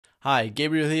Hi,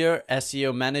 Gabriel here,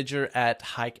 SEO manager at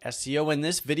Hike SEO. In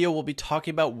this video, we'll be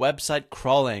talking about website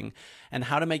crawling and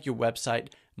how to make your website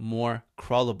more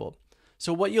crawlable.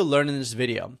 So what you'll learn in this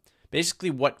video,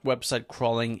 basically what website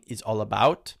crawling is all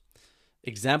about,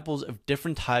 examples of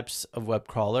different types of web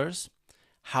crawlers,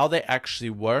 how they actually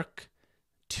work,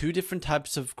 two different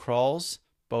types of crawls,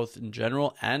 both in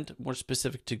general and more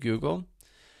specific to Google,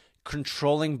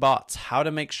 controlling bots, how to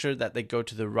make sure that they go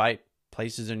to the right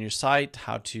places on your site,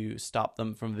 how to stop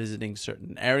them from visiting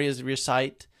certain areas of your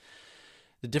site,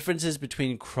 the differences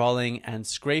between crawling and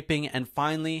scraping, and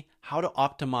finally, how to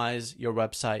optimize your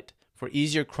website for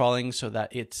easier crawling so that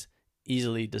it's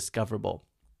easily discoverable.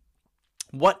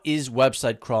 What is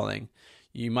website crawling?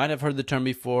 You might have heard the term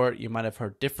before, you might have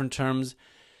heard different terms.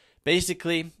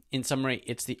 Basically, in summary,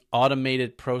 it's the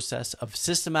automated process of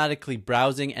systematically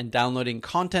browsing and downloading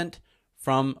content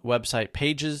from website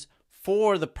pages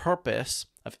for the purpose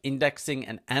of indexing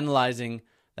and analyzing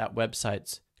that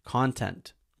website's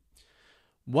content.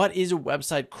 What is a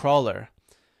website crawler?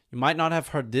 You might not have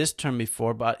heard this term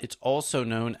before, but it's also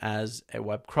known as a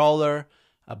web crawler,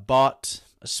 a bot,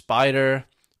 a spider,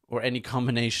 or any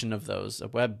combination of those, a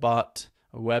web bot,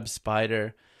 a web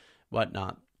spider,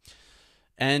 whatnot.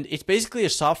 And it's basically a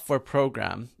software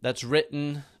program that's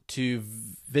written to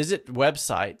visit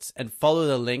websites and follow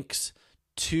the links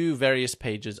to various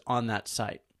pages on that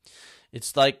site.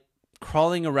 It's like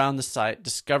crawling around the site,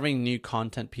 discovering new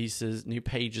content pieces, new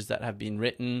pages that have been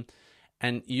written,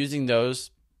 and using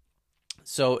those.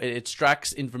 So it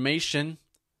extracts information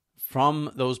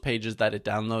from those pages that it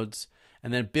downloads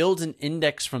and then builds an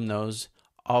index from those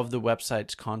of the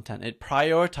website's content. It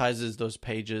prioritizes those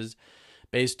pages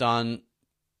based on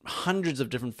hundreds of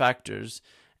different factors,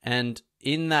 and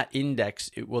in that index,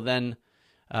 it will then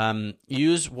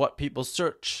use what people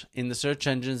search in the search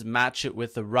engines, match it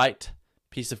with the right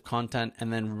piece of content,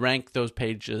 and then rank those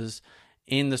pages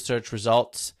in the search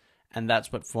results. And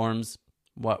that's what forms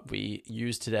what we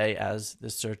use today as the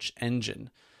search engine.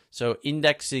 So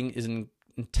indexing is an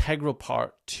integral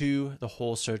part to the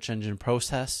whole search engine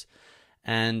process,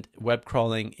 and web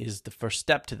crawling is the first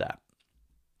step to that.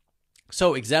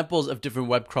 So examples of different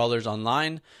web crawlers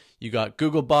online, you got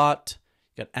Googlebot,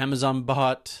 you got Amazon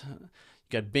bot,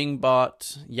 you got Bing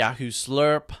bot, Yahoo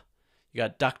Slurp, you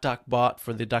got DuckDuckBot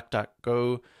for the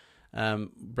DuckDuckGo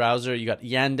browser, you got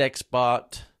Yandex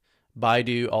bot,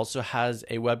 Baidu also has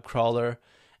a web crawler,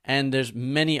 and there's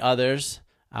many others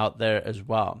out there as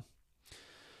well.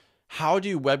 How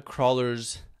do web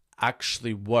crawlers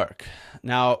actually work?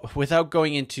 Now, without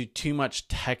going into too much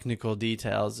technical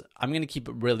details, I'm going to keep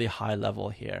it really high level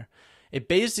here. It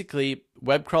basically,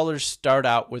 web crawlers start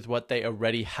out with what they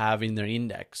already have in their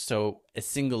index. So a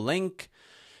single link,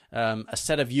 a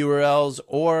set of URLs,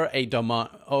 or a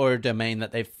domain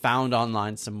that they've found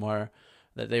online somewhere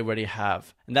that they already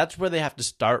have. And that's where they have to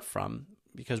start from,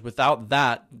 because without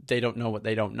that, they don't know what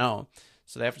they don't know.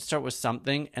 So they have to start with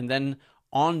something, and then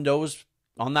on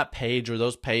that page or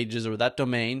those pages or that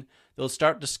domain, they'll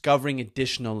start discovering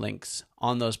additional links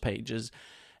on those pages,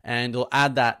 and they'll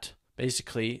add that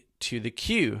basically to the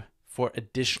queue for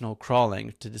additional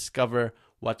crawling to discover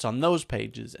what's on those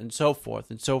pages, and so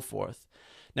forth and so forth.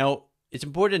 Now, it's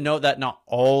important to note that not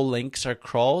all links are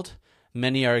crawled.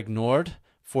 Many are ignored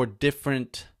for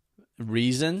different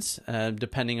reasons,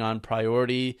 depending on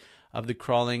priority of the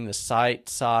crawling, the site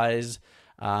size,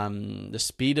 the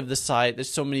speed of the site.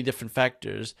 There's so many different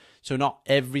factors. So not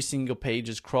every single page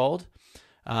is crawled,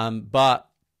 but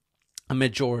a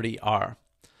majority are.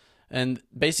 And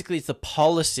basically, it's the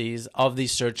policies of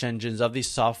these search engines, of these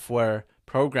software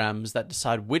programs, that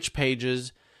decide which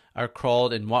pages are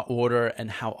crawled, in what order,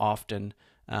 and how often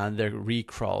they're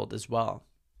recrawled as well.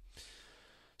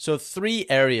 So 3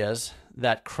 areas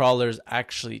that crawlers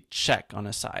actually check on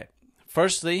a site.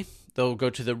 Firstly, they'll go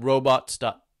to the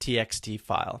robots.txt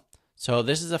file. So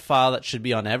this is a file that should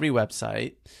be on every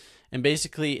website, and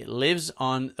basically it lives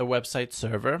on a website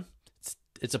server.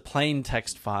 It's a plain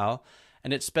text file,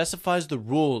 and it specifies the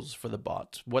rules for the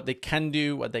bot, what they can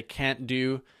do, what they can't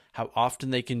do, how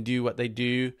often they can do what they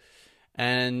do,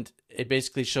 and it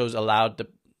basically shows allowed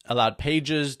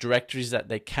pages, directories that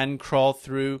they can crawl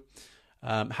through,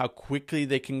 how quickly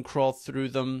they can crawl through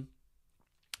them,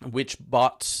 which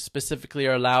bots specifically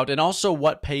are allowed, and also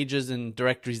what pages and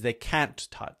directories they can't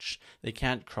touch, they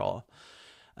can't crawl.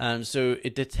 So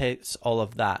it dictates all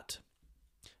of that.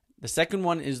 The second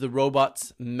one is the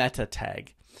robots meta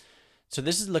tag. So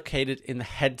this is located in the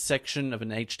head section of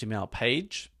an HTML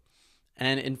page,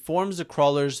 and informs the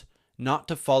crawlers not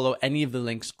to follow any of the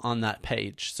links on that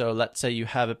page. So let's say you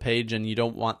have a page and you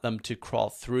don't want them to crawl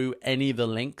through any of the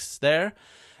links there,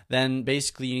 then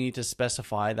basically you need to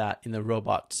specify that in the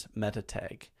robots meta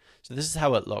tag. So this is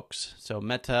how it looks. So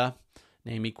meta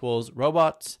name equals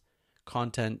robots,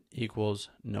 content equals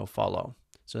no follow.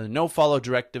 So the no follow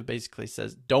directive basically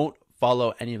says don't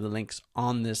follow any of the links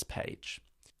on this page.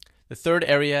 The third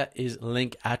area is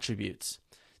link attributes.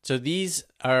 So these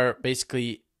are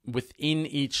basically within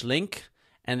each link,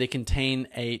 and they contain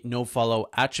a no follow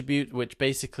attribute, which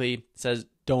basically says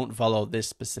don't follow this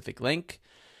specific link.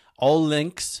 All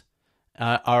links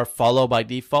are follow by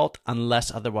default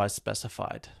unless otherwise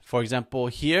specified. For example,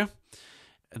 here,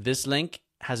 this link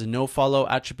has a no follow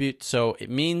attribute, so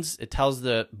it tells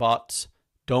the bots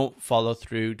don't follow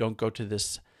through, don't go to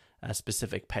this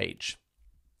specific page.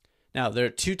 Now, there are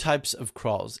two types of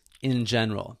crawls in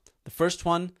general. The first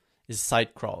one is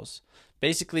site crawls.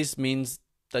 Basically, this means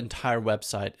the entire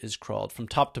website is crawled from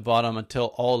top to bottom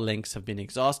until all links have been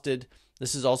exhausted.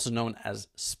 This is also known as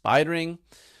spidering.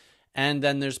 And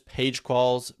then there's page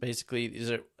crawls. Basically,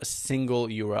 these are a single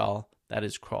URL that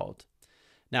is crawled.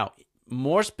 Now,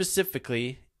 more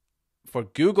specifically, for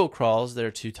Google crawls, there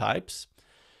are two types.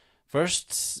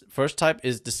 First type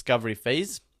is discovery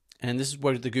phase. And this is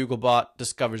where the Googlebot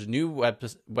discovers new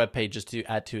web pages to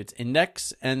add to its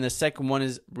index. And the second one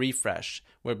is refresh,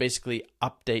 where it basically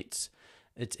updates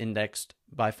its index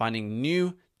by finding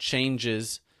new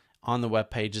changes on the web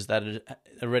pages that it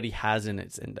already has in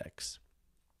its index.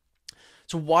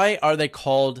 So why are they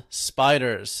called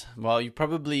spiders? Well, you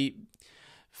probably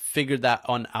figured that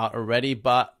one out already,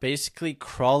 but basically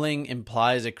crawling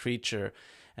implies a creature,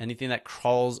 anything that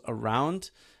crawls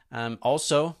around.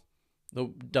 Also, the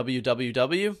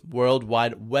www, World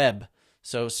Wide Web.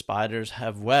 So spiders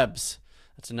have webs.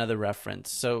 That's another reference.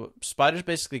 So spiders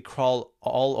basically crawl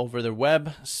all over their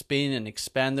web, spin and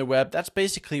expand their web. That's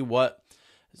basically what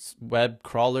web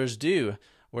crawlers do,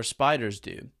 or spiders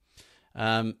do.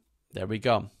 There we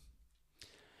go.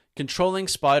 Controlling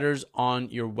spiders on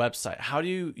your website. How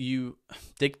do you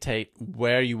dictate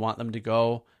where you want them to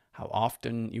go, how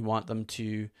often you want them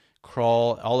to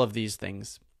crawl, all of these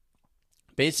things.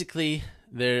 Basically,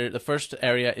 the first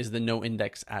area is the no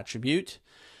index attribute.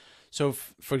 So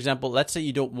for example, let's say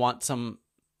you don't want some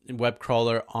web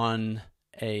crawler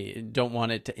don't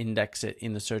want it to index it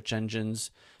in the search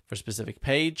engines for a specific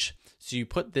page. So you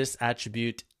put this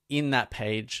attribute in that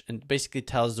page and basically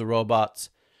tells the robots,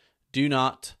 do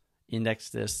not index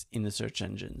this in the search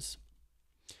engines.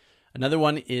 Another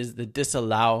one is the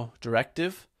disallow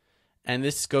directive. And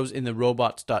this goes in the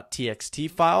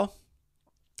robots.txt file.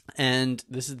 And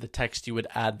this is the text you would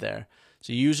add there.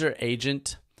 So user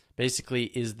agent basically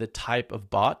is the type of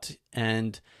bot,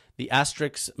 and the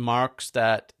asterisk marks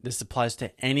that this applies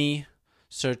to any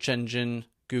search engine,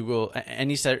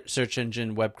 any search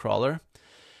engine web crawler.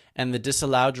 And the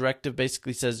disallow directive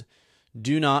basically says,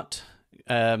 do not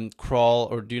crawl,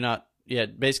 or do not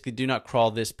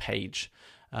crawl this page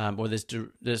or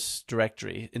this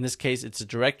directory. In this case, it's a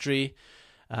directory.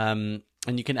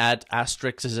 And you can add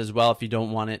asterisks as well if you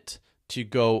don't want it to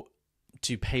go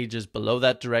to pages below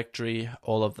that directory,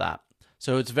 all of that.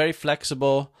 So it's very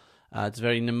flexible, it's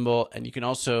very nimble, and you can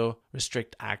also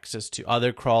restrict access to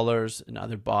other crawlers and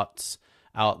other bots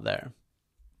out there.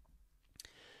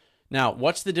 Now,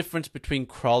 what's the difference between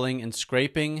crawling and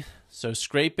scraping? So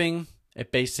scraping,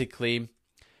 it basically,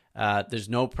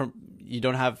 you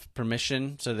don't have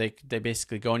permission, so they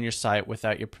basically go on your site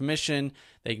without your permission.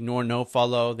 They ignore no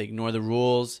follow, they ignore the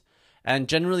rules, and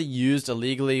generally used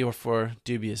illegally or for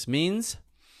dubious means.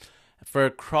 For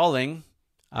crawling,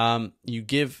 you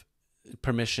give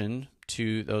permission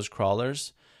to those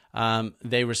crawlers.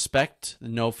 They respect the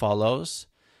no follows.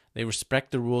 They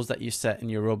respect the rules that you set in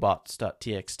your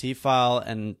robots.txt file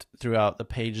and throughout the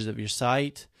pages of your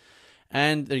site,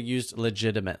 and they're used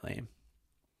legitimately.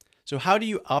 So how do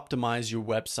you optimize your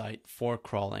website for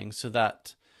crawling so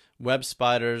that web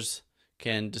spiders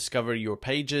can discover your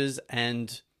pages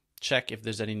and check if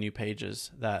there's any new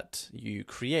pages that you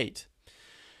create?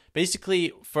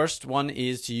 Basically, first one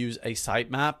is to use a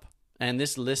sitemap, and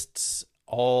this lists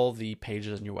all the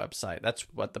pages on your website. That's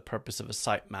what the purpose of a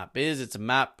sitemap is. It's a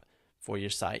map for your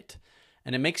site,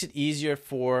 and it makes it easier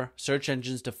for search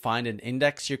engines to find and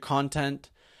index your content.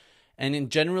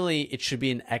 And generally, it should be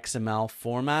an XML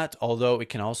format, although you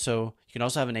can also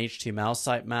have an HTML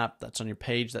sitemap that's on your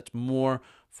page that's more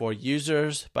for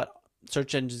users, but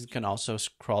search engines can also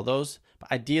crawl those.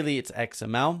 But ideally, it's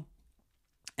XML.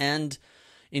 And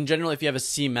in general, if you have a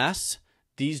CMS,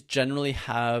 these generally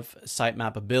have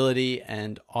sitemap ability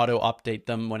and auto-update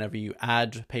them whenever you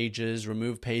add pages,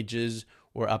 remove pages,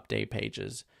 or update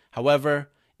pages. However,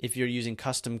 if you're using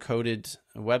custom-coded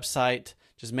website,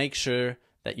 just make sure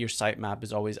that your sitemap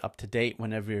is always up to date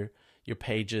whenever your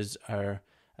pages are,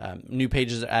 new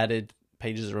pages are added,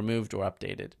 pages are removed or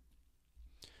updated.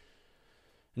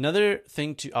 Another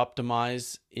thing to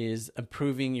optimize is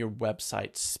improving your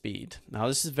website speed. Now,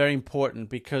 this is very important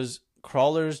because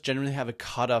crawlers generally have a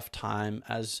cutoff time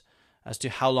as to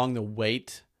how long they'll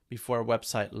wait before a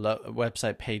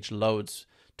website page loads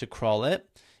to crawl it.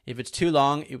 If it's too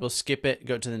long, it will skip it,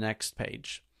 go to the next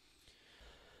page.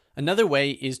 Another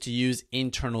way is to use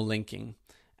internal linking.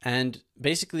 And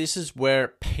basically, this is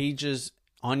where pages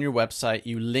on your website,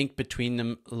 you link between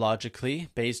them logically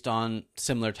based on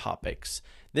similar topics.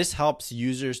 This helps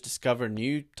users discover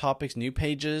new topics, new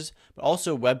pages, but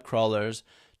also web crawlers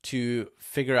to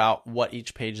figure out what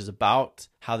each page is about,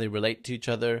 how they relate to each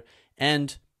other,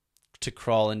 and to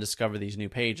crawl and discover these new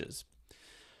pages.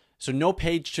 So no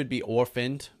page should be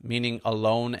orphaned, meaning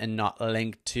alone and not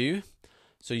linked to.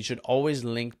 So you should always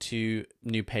link to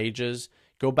new pages.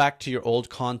 Go back to your old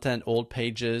content, old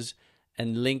pages,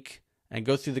 and link and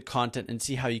go through the content and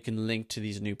see how you can link to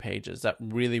these new pages. That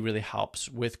really, really helps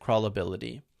with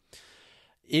crawlability.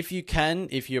 If you can,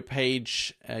 if your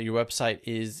page, your website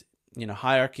is,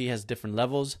 hierarchy has different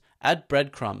levels, add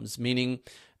breadcrumbs, meaning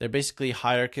they're basically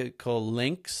hierarchical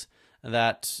links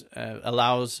that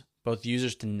allows both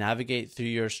users to navigate through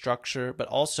your structure, but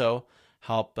also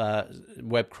help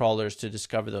web crawlers to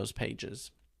discover those pages.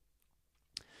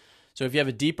 So if you have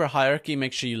a deeper hierarchy,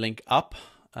 make sure you link up,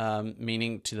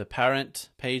 meaning to the parent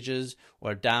pages,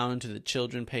 or down to the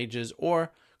children pages,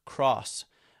 or across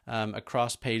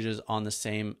pages on the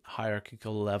same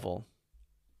hierarchical level.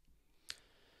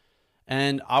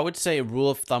 And I would say a rule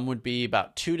of thumb would be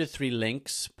about 2 to 3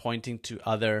 links pointing to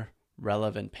other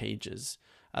relevant pages.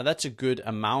 That's a good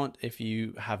amount. If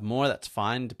you have more, that's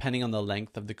fine. Depending on the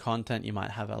length of the content, you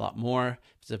might have a lot more.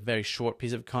 If it's a very short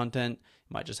piece of content,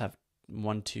 you might just have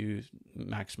 1, 2,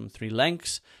 maximum 3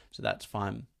 links. So that's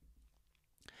fine.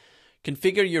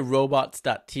 Configure your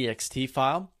robots.txt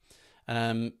file.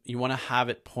 You want to have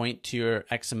it point to your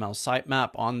XML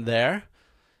sitemap on there,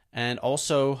 and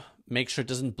also make sure it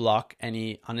doesn't block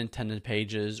any unintended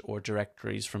pages or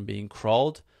directories from being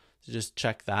crawled. So just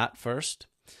check that first.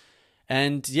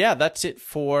 And yeah, that's it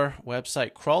for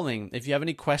website crawling. If you have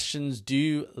any questions,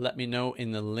 do let me know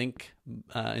in the link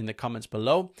in the comments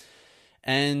below.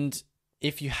 And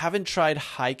if you haven't tried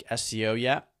Hike SEO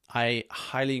yet, I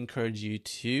highly encourage you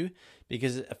to,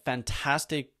 because it's a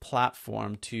fantastic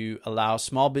platform to allow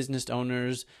small business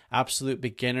owners, absolute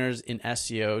beginners in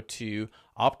SEO, to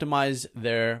optimize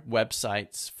their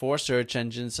websites for search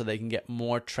engines so they can get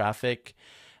more traffic,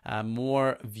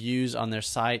 more views on their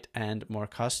site, and more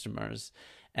customers.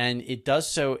 And it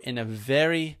does so in a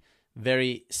very,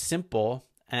 very simple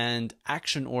and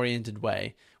action-oriented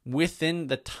way within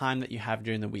the time that you have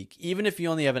during the week. Even if you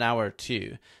only have an hour or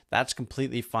 2, that's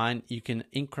completely fine. You can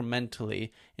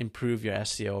incrementally improve your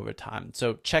SEO over time.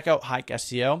 So check out Hike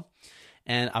SEO,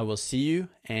 and I will see you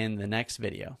in the next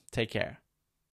video. Take care.